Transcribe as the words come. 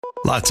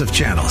Lots of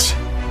channels,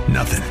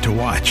 nothing to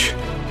watch,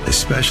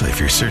 especially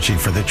if you're searching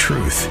for the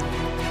truth.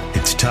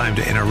 It's time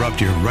to interrupt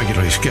your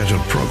regularly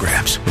scheduled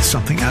programs with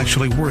something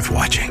actually worth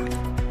watching.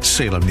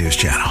 Salem News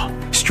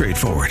Channel.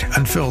 Straightforward,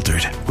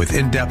 unfiltered, with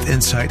in-depth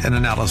insight and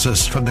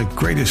analysis from the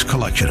greatest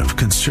collection of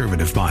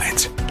conservative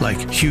minds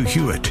like Hugh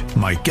Hewitt,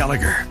 Mike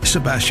Gallagher,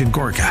 Sebastian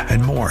Gorka,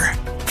 and more.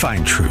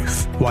 Find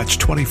truth. Watch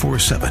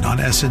 24/7 on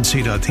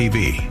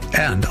snc.tv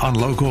and on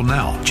Local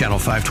Now, Channel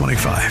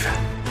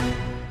 525.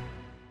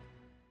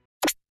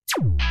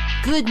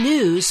 Good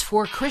news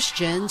for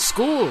Christian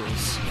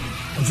schools.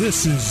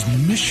 This is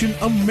Mission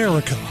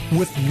America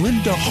with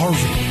Linda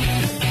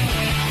Harvey.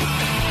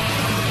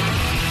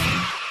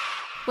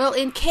 Well,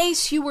 in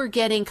case you were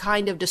getting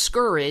kind of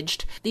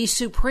discouraged, the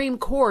Supreme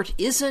Court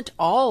isn't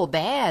all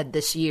bad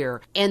this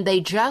year, and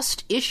they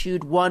just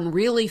issued one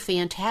really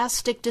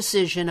fantastic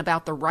decision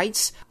about the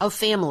rights of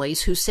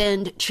families who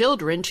send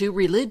children to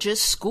religious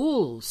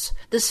schools.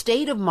 The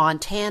state of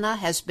Montana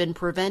has been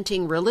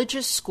preventing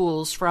religious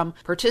schools from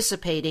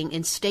participating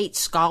in state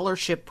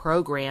scholarship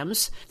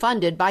programs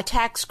funded by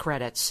tax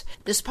credits.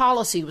 This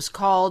policy was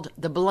called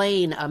the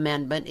Blaine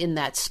Amendment in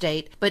that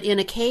state, but in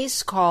a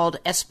case called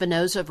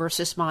Espinoza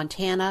versus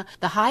Montana,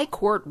 the High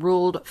Court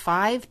ruled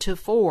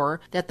 5-4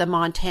 that the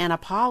Montana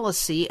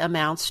policy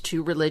amounts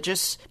to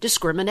religious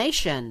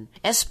discrimination.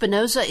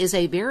 Espinoza is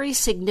a very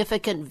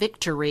significant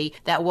victory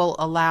that will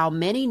allow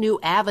many new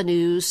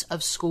avenues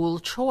of school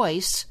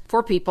choice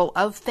for people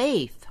of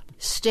faith.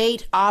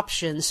 State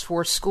options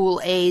for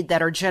school aid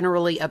that are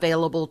generally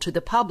available to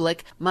the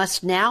public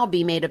must now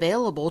be made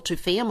available to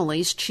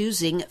families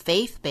choosing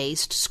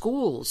faith-based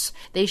schools.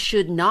 They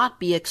should not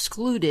be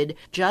excluded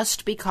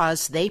just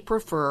because they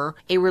prefer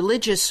a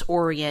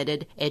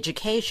religious-oriented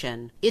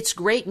education. It's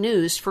great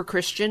news for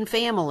Christian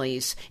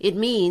families. It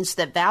means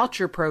that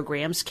voucher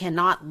programs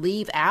cannot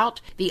leave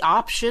out the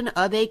option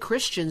of a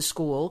Christian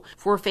school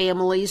for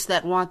families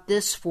that want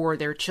this for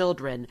their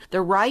children.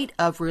 The right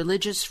of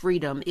religious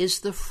freedom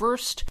is the first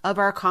of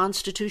our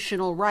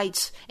constitutional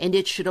rights, and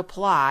it should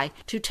apply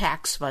to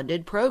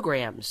tax-funded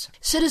programs.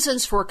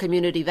 Citizens for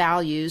Community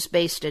Values,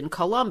 based in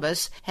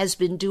Columbus, has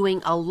been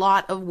doing a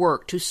lot of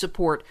work to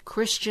support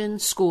Christian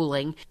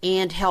schooling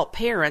and help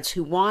parents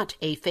who want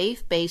a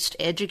faith-based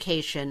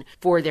education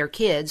for their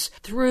kids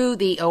through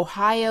the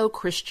Ohio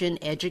Christian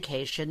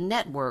Education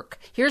Network.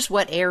 Here's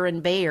what Aaron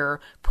Bayer,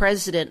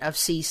 president of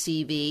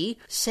CCV,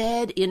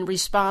 said in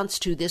response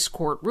to this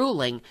court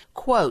ruling,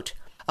 quote,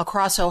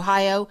 "Across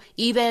Ohio,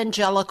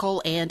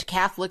 evangelical and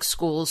Catholic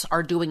schools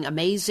are doing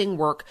amazing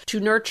work to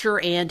nurture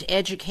and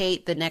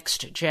educate the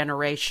next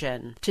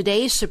generation.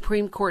 Today's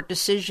Supreme Court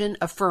decision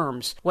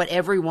affirms what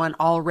everyone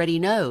already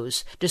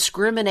knows.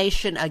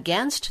 Discrimination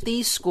against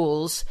these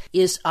schools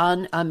is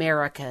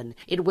un-American.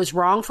 It was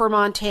wrong for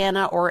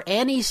Montana or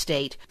any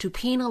state to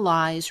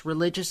penalize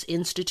religious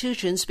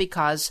institutions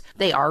because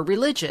they are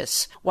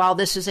religious. While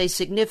this is a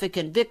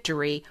significant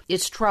victory,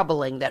 it's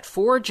troubling that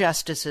 4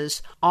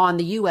 justices on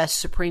the U.S.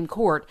 Supreme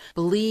Court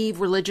believe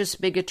religious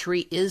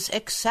bigotry is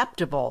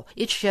acceptable.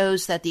 It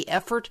shows that the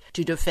effort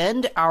to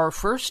defend our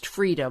first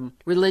freedom,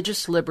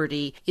 religious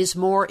liberty, is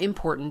more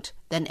important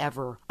than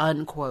ever,"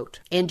 unquote.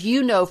 And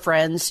you know,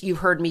 friends, you've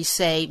heard me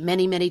say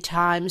many, many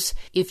times,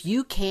 if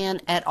you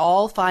can at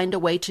all find a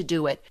way to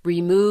do it,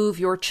 remove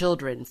your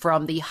children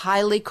from the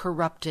highly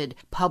corrupted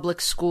public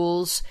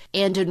schools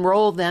and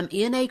enroll them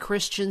in a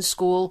Christian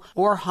school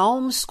or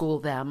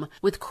homeschool them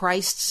with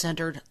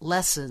Christ-centered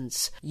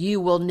lessons. You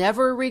will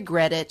never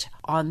regret it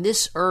on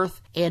this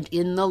earth and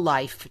in the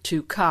life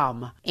to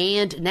come.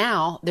 And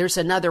now there's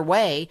another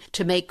way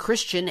to make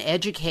Christian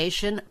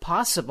education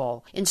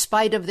possible. In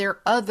spite of their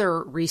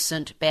other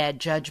recent bad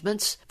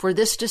judgments, for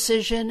this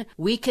decision,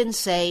 we can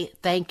say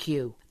thank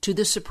you to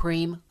the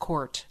Supreme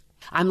Court.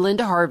 I'm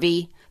Linda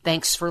Harvey.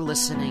 Thanks for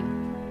listening.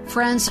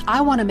 Friends,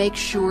 I want to make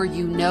sure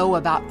you know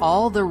about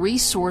all the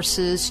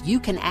resources you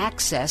can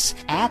access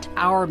at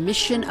our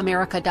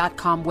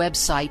missionamerica.com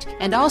website.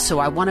 And also,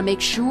 I want to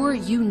make sure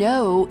you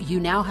know you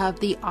now have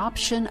the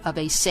option of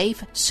a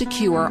safe,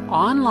 secure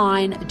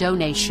online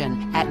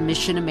donation at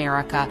Mission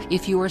America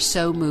if you are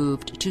so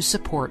moved to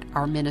support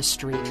our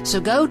ministry. So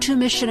go to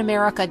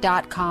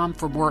missionamerica.com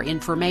for more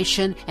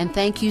information, and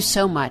thank you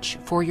so much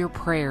for your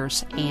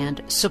prayers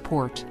and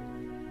support.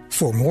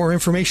 For more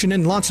information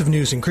and lots of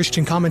news and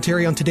Christian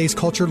commentary on today's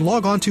culture,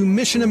 log on to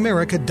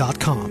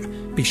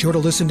missionamerica.com. Be sure to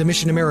listen to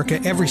Mission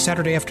America every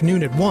Saturday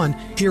afternoon at 1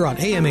 here on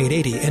AM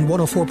 880 and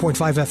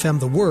 104.5 FM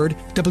The Word,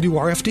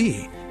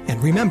 WRFD.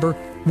 And remember,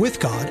 with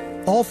God,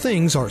 all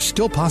things are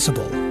still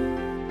possible.